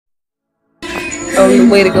On the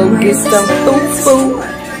way to go get some Fufu.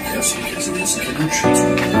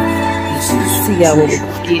 See y'all what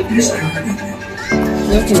we get.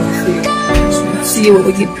 See you when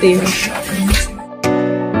we get there.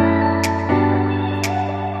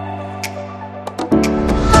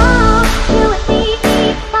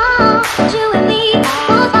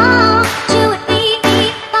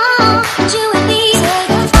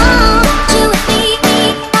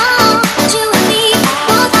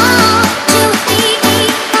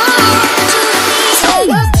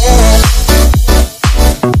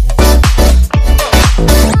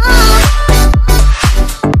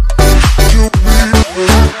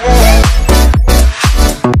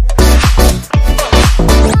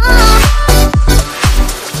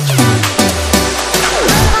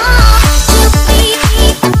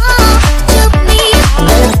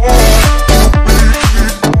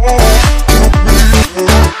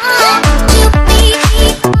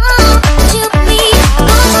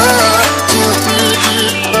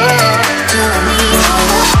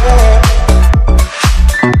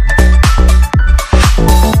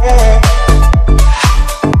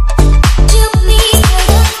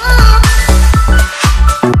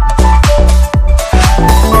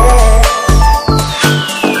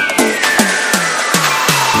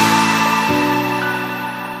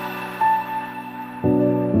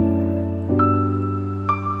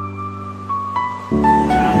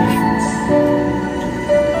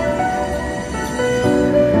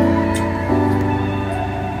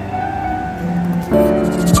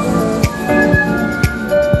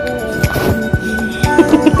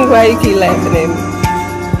 Why you keep laughing at me?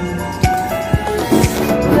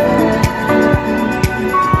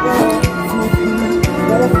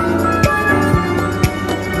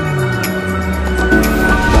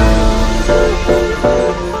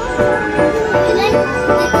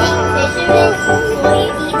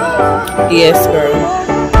 Yes, girl.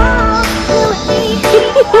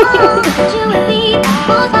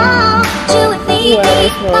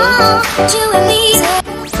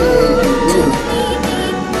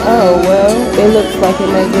 Oh, well, it looks like it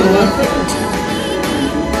might be worth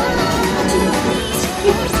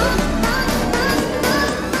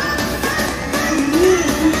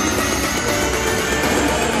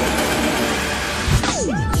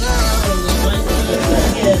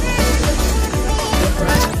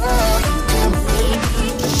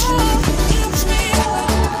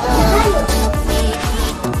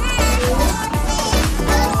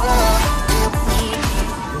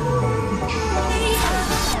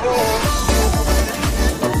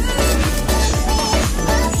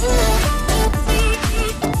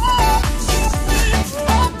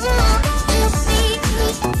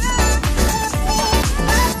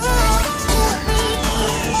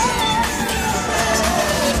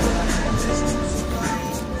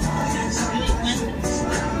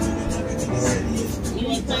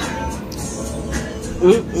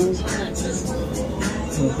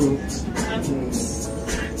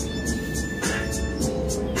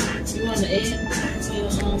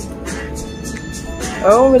I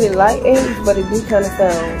don't really like eggs, but it do kind of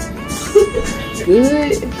sound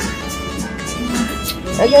good.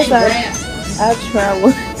 I guess I'll try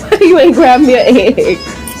one. You ain't grab me an egg.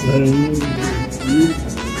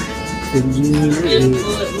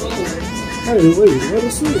 Hey, wait, let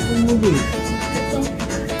us see it.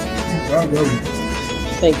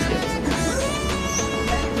 Thank you.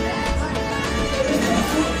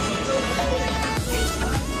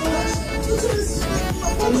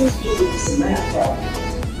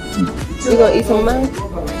 You gonna eat some of mine? You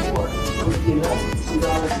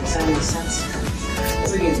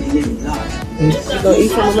gonna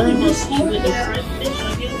eat some of mine?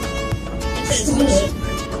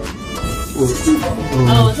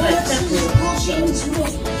 Oh, it's like pepper.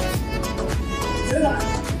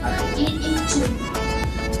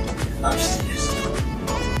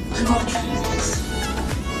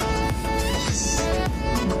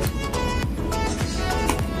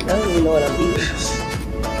 I don't even know what I'm eating.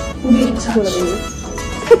 What I'm eating?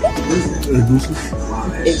 Egusi.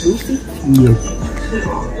 Egusi? Yeah.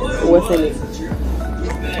 What's in it?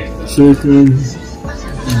 Chicken,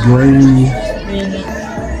 grain,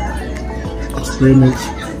 spinach,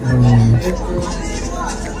 I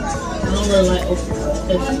don't really like okra.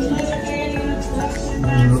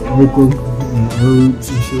 okra, and herbs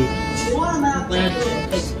and shit.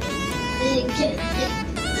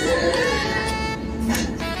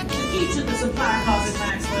 To the supply closet,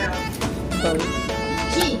 Maxwell.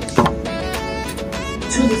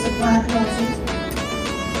 To the supply closet.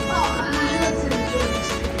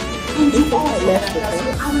 I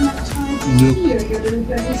don't have time to hear your little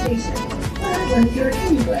presentation, but I'm going to hear it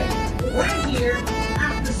anyway. right here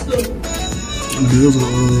after school. There's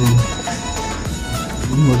like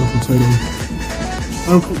a potato.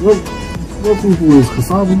 What fufu is?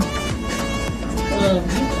 Cassava?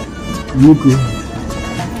 Yuca.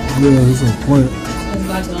 Yeah, it's a plant.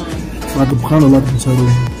 It's Like kind of like a potato.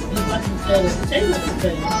 like potato.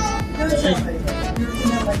 Potato.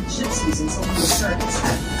 Like gypsies and some of the shirts. I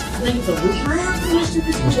think it's a root. My uncle used to be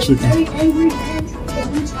It's chicken. very angry man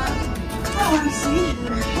every time. Oh, I see.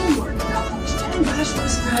 Homework about and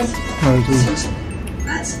vegetables. Alright, too.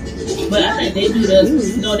 But I think they do the,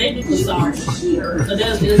 no, they do cassava. So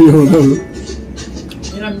theirs is You don't cassava. know.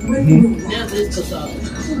 You know what I mean? Theirs is cassava.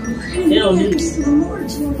 They don't do it.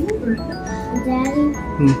 Daddy, I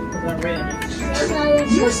read it.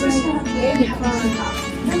 You're supposed to have candy colored top.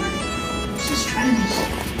 Remember? She's trying to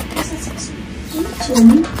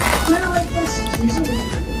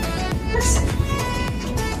listen.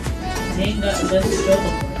 They ain't got the best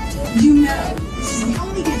struggle. You know, this is the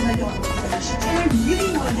only game I don't want to finish, and I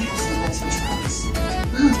really wanted to have some nice tries.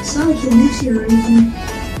 it's not like he lives here or anything.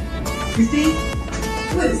 You think?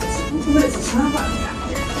 What is this? What is this? Not about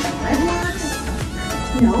red ones?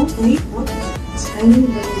 No, wait, look. Tiny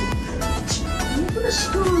little. Put a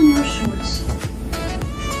straw in your shorts.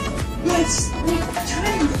 Let's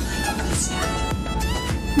try to like this guy.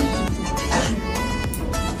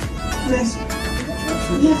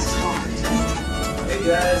 Yes, hard. Hey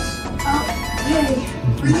guys. Oh, hey,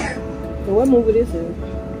 we're here. So what movie this is?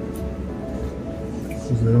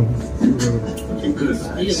 You good?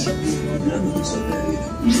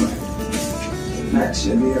 Max,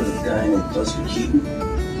 you ever heard of a guy named Buster Keaton?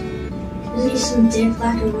 Is he some dead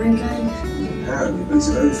black and white guy? Apparently, but he's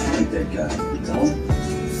a very funny dead guy. Tell him.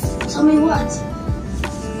 Tell me what?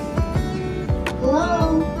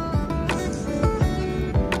 Hello?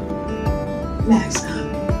 Max,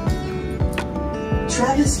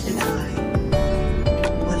 Travis and I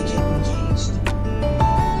want to get engaged. I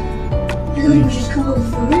thought you were just coming over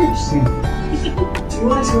for ribs. Do you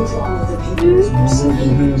want to go to all of the papers?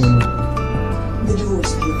 The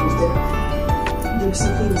divorce papers. There were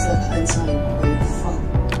some things left unsigned by your father.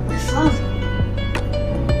 My father?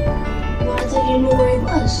 Well, I thought you knew where he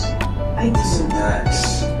was. I Listen, didn't. Max.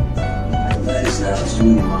 That is now it's you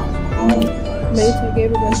and your mom alone. Maybe you gave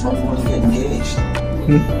her I that just want to get engaged.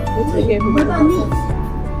 Maybe you gave her What that about me?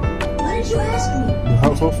 Why did you ask me? The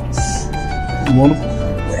hot sauce? You want it?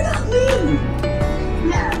 What about me?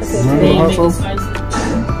 Max. You want They the hot make it sauce? spicy.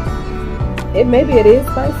 Maybe it is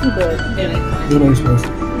spicy, but That ain't spicy. It ain't spicy.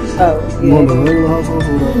 oh You want the yeah, regular hot sauce or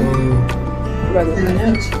the regular.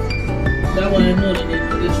 That one I know that they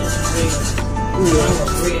put this shit in bread.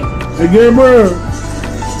 Hey, get bread.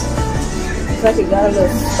 It's like it got a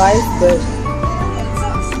little spice, but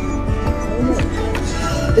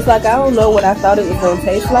it's like I don't know what I thought it was gonna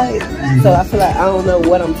taste like. So I feel like I don't know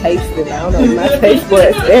what I'm tasting. I don't know, my taste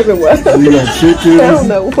buds everywhere. You like chicken? I don't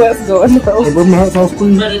know what's going Hey, on. bring me hot sauce,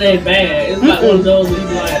 please. But it ain't bad. It's like one of those where you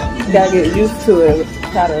be like, Gotta get used to it.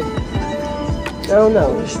 Try to, I don't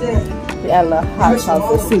know. Add a little hot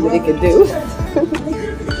sauce and see what it can do.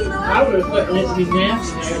 I would expect it to be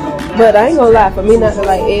nasty. But I ain't gonna lie, for me not to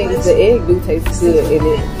like eggs, the egg do taste good in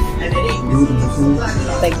it.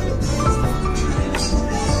 Thank you.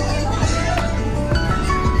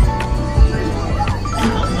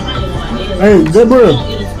 Hey, get bread.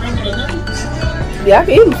 Yeah, I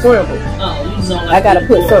can eat it scrambled. Oh, you don't like I gotta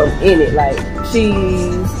put something in it, like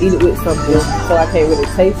cheese, eat it with something, so I can't really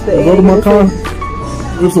taste the egg. Go to my and car.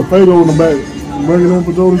 stuff. There's a Faygo in the back. Bring it in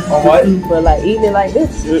for Jody. But like eating it like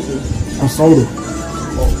this, A soda.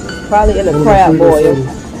 probably in a One of crab the boil.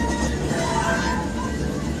 sodas.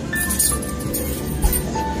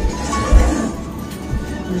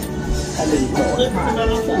 I need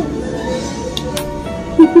more.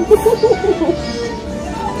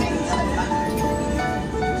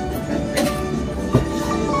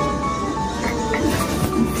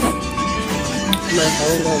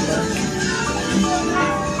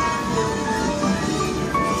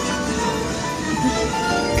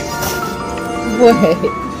 What?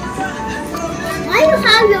 Why do you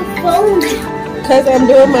have your phone out? Cause I'm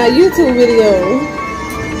doing my YouTube video.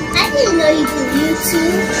 I didn't know you could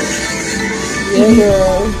YouTube. Yeah,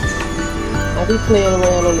 girl. I be playing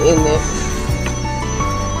around on the internet.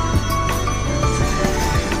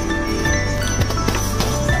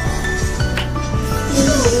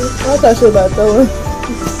 I thought she was about to throw her.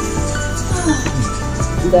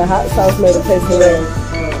 The hot sauce made it taste hilarious.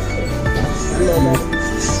 No matter.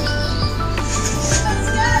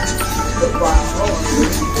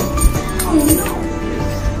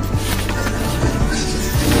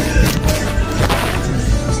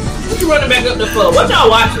 What you running back up the floor? What y'all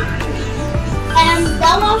watching?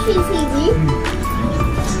 Done watching TV.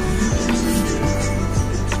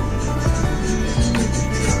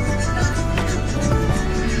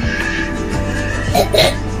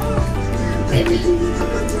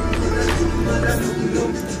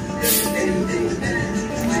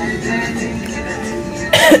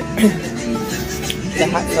 The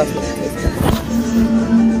hot sauce is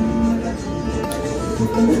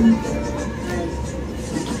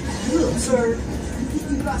Look, sir.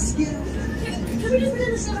 You got skill.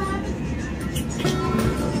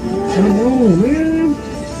 Come on, man.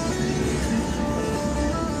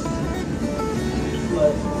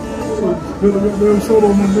 Put a goddamn soda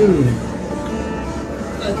on my bed.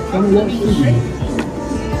 Come and watch TV.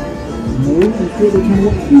 No, I'm sure they can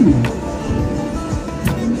watch TV.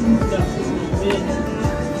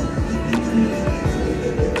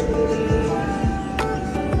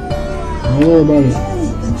 Don't worry about it.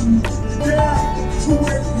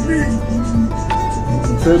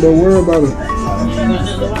 I said don't worry about it.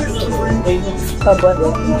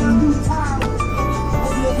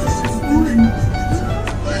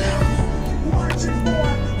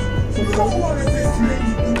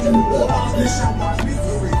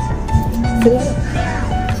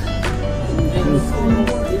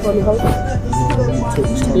 her butt.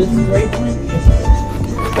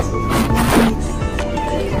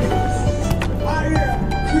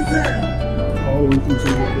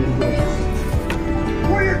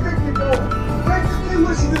 Where you think you're going? Basically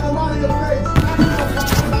wishing in a lot of your face.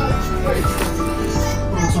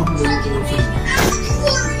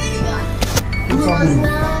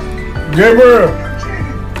 Gabriel!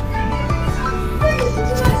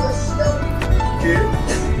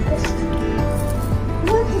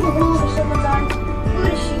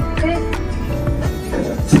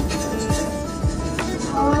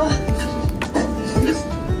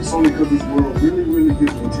 It's only because this world really, really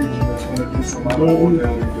gives you attention that's going to do something more than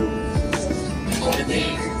we do.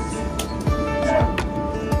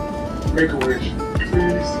 Make a wish,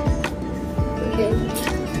 please. Okay.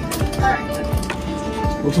 Alright.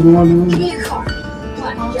 What's the one doing? Give me a card.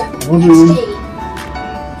 What? What's the one?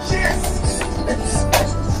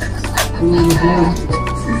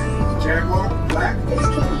 Jaguar, black.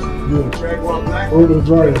 Yeah. Jaguar, black. Over the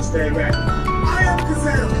dryer. Stand back. I am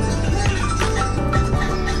Kazam.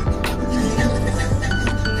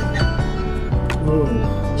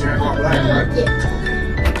 Jaguar, black, right?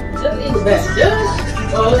 Just eat the back.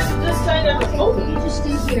 Oh, it's just kind of open. You just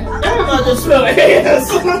stay here. I'm about to smell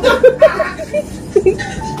ass.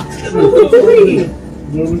 Really?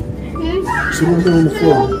 Sit right there on the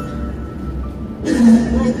floor.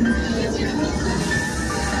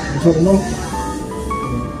 You something else?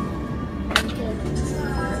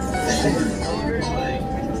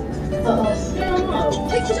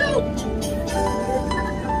 Take it out.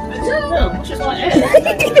 No, she's not ass.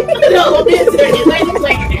 No, it's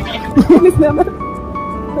like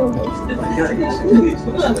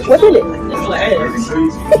What's in it? it's like ass.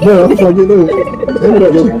 Yeah, I'm trying to get that. Give me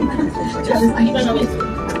that, yo.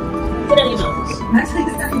 Put that in your mouth.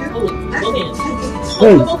 Both hands.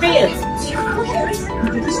 Hey. Both hands.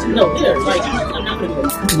 No, here. Like, I'm not gonna do it.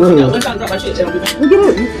 Bro. No, one time I drop my shit, I'll be back. Look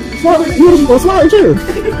at it. Slide chair.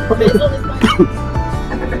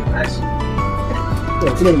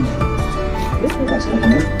 Yeah, sit down.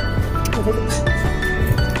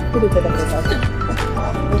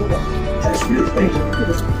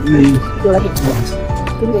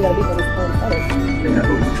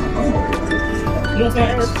 You don't say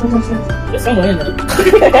ass? There's somewhere in there.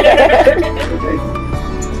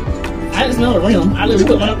 I just smell the rim. I literally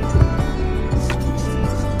put one up.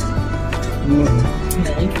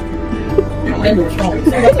 That was wrong.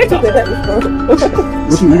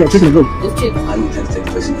 What you got chicken to go? It's chicken. I don't intend to take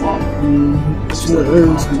place in farm. It's not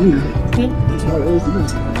eggs to me. It's not eggs to me.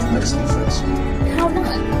 Next defense. How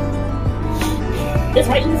not? It's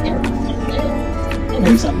right in this area. And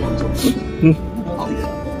there's something. I'll be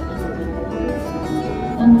there.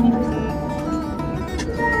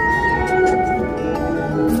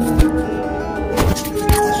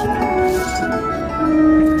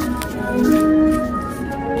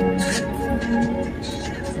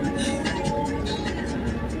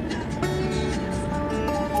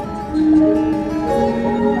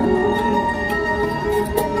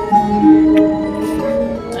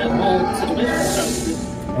 That whole situation.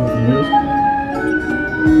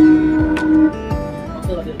 I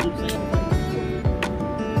feel like it's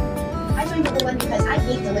I joined Number One because I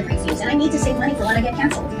hate delivery fees and I need to save money for when I get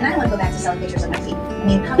canceled. And I don't want to go back to selling pictures of my feet. I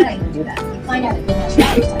mean, how could I even do that? Find out if good match is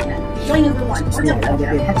like that. Join Number One or don't go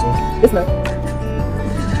there. It's not.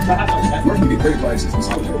 First, you get credit prices and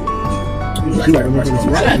something. You like to make it I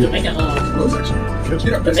had to make a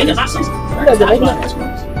The bacon hot sauce.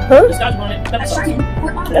 Huh? The Scotch bonnet. That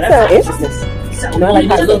sounds interesting. You know, I like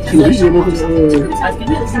how it looks.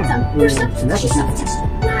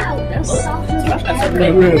 Wow, that's soft.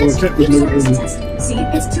 See,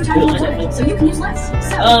 it's 2 times more total, so you can use less.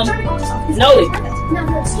 So, try to go to soft. No. No,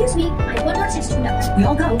 excuse me. I would not taste too much. We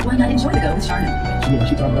all go. Why not enjoy the go with Charmin?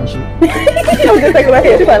 She talking about shit. I was just thinking about it.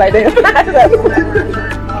 She's like, damn.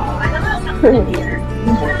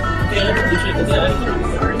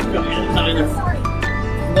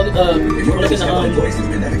 Look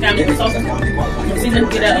in the cabinet for sauce. See them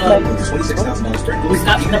get that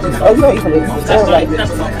Scotch pepper sauce. Oh, you don't eat some of this. I don't like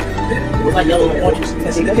Pepper sauce. It's like yellow and orange.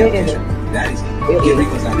 That's it. Go ahead and I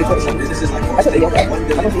took the yolk out. I'm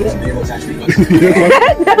going to eat it.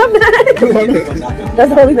 No, I'm not. That's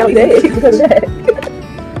the whole reason I eat eggs, because of that.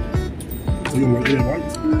 So you want egg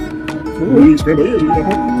whites? When you eat scrambled eggs, you eat that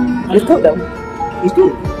white? It's cooked, though. It's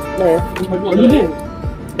good. Man, What you doing?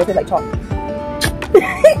 they taste like chalk.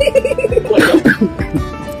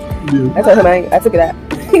 Yeah. I told him I took it out.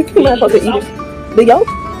 I'm not supposed to eat it. The yolk?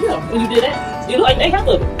 Yeah, when you did that, you like they have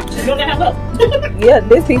love. You don't have love. Yeah,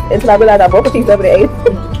 this piece, until I realized I broke a piece of it and ate it.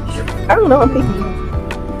 I don't know, I'm picky.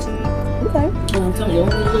 Okay.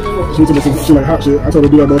 She told me she like hot shit. I told her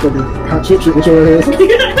to do that motherfucking hot chip shit with your ass. I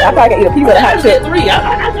probably can eat a piece of the hot shit. 3. I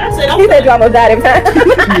said, He said you almost died every time.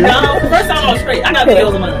 no, first time I was straight. I got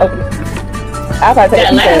videos of mine. Okay. I probably take a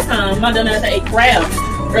That piece last of time, my dumb ass ate crabs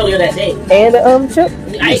earlier that day. and the chip.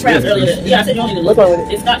 I ate crabs earlier that day. Yeah, I said you don't need to look. What's wrong with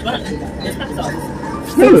it? It's Scotch bonnet. It's Scotch sauce.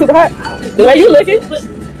 Super hot. The way you lick it. I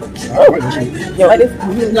like that shit. You like this?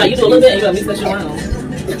 No, you do a little bit and you gotta mix that shit around.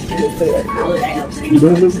 You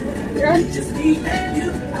doing this?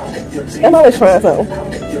 I'm always trying something.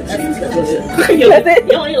 You That's it?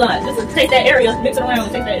 don't need a lot. Just take that area, mix it around,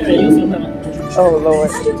 take that area. You'll see what I'm talking about. Oh, Lord.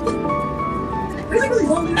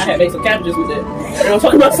 I had made some cabbages with that. You know what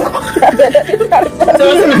I'm talking about?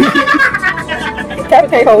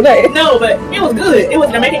 Cabbage can't hold that. No, but it was good. It was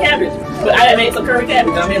Jamaican cabbage. But I had made some curry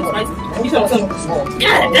cabbage. I made them spicy. You saw some. God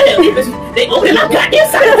damn, they opened my goddamn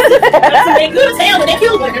size. They good as hell, but they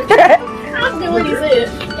killed me. I forget what he said.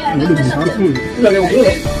 That bitch is hot as food. No, they were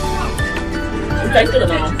good. You tasted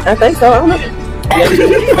them all. I think so. I don't know.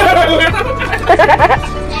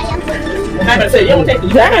 I'm gonna say you don't take the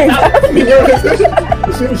Dang.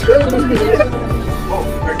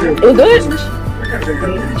 It was good.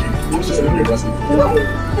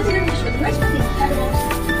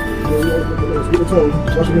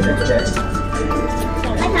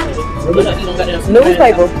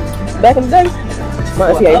 Newspaper. Back in the day. My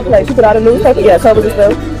auntie ain't play. She put out a newspaper. Yeah, covers and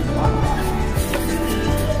stuff.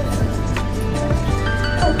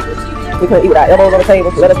 We couldn't eat with our elbows on the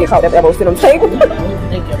table. Let us get caught. That elbows sit on the table.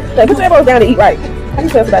 Like, put your elbows down and eat right. How you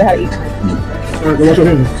tell somebody how to eat? Alright, go wash your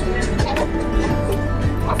hands.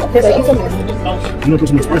 Here, eat something. You don't put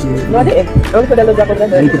some spice in it. No, I didn't. I only put that little drop over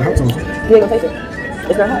there. You put the hot sauce. You ain't gonna taste it.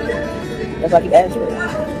 It's not hot. That's why I keep adding to it.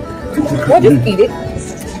 Well, just eat it.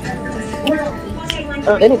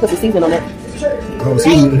 They didn't put the seasoning on that. Oh,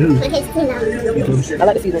 seasoning in here. I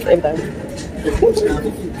like the seasoning for everything.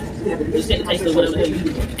 Just take the taste of whatever the hell you do.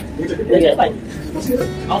 It's just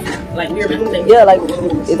like weird mashed potatoes. Yeah, like,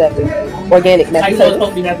 exactly. Organic mashed Like, you know, it's potatoes.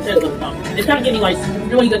 supposed to be mashed potatoes. It's kind of getting like, you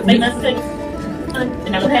know when you get the fake mashed potatoes?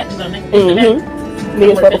 And that little hat, you're gonna make it. Me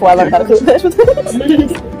and stuff before I learned how to cook mashed potatoes.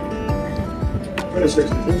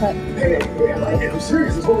 Hey, I'm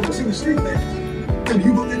serious. It's over the street, man. And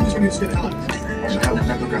you believe this when you spit out.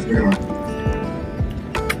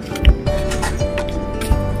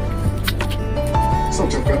 So,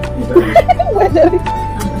 Joker. Where's that?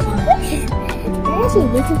 That's a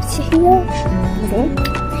YouTube video.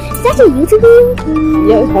 Is that a YouTube video?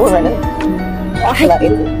 Yeah, it's boring right now. I feel like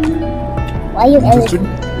eating it. Why you edit? What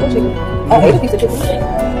chicken? I ate a piece of chicken. I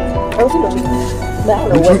don't see no chicken. But I don't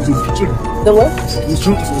know what. Chicken. The what? These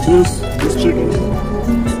chunks of this chicken.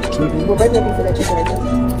 Well, bring me a piece of that chicken right there.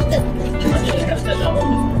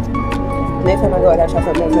 Next time I go, I gotta try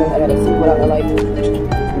something else. I gotta see what I like.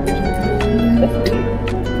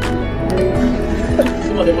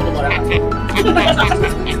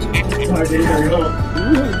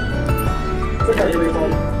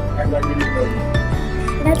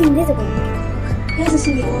 That's invisible. He hasn't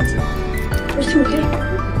seen me in a long time. There's two okay?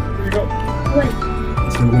 When?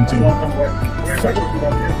 It's gonna win too.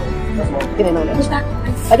 It ain't on Who's that. back?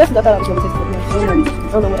 I guess I thought I was gonna taste it. I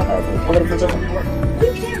don't know what I thought it was. I'm gonna put it on. What do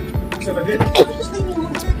you care? Just leave me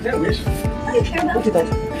alone. What do you care about? What you think?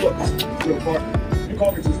 You call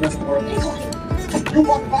me to the best in the world. They call you. You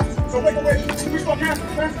walk the box, so make a wish. Reach my hands,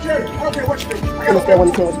 pass the cherry. I don't care what you do. I I'm gonna stay when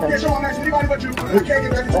you finish can't show on anybody but you. I can't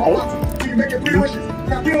get back to my box. You can make your 3 wishes.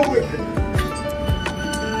 Now deal with it.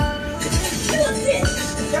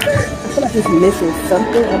 feel like it's missing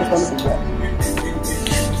something. I just want to be right.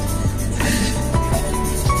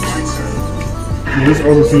 Yeah, this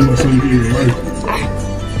other seems like something you like.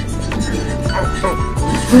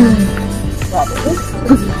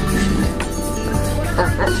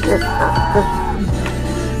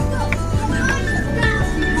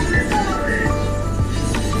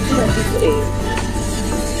 Probably.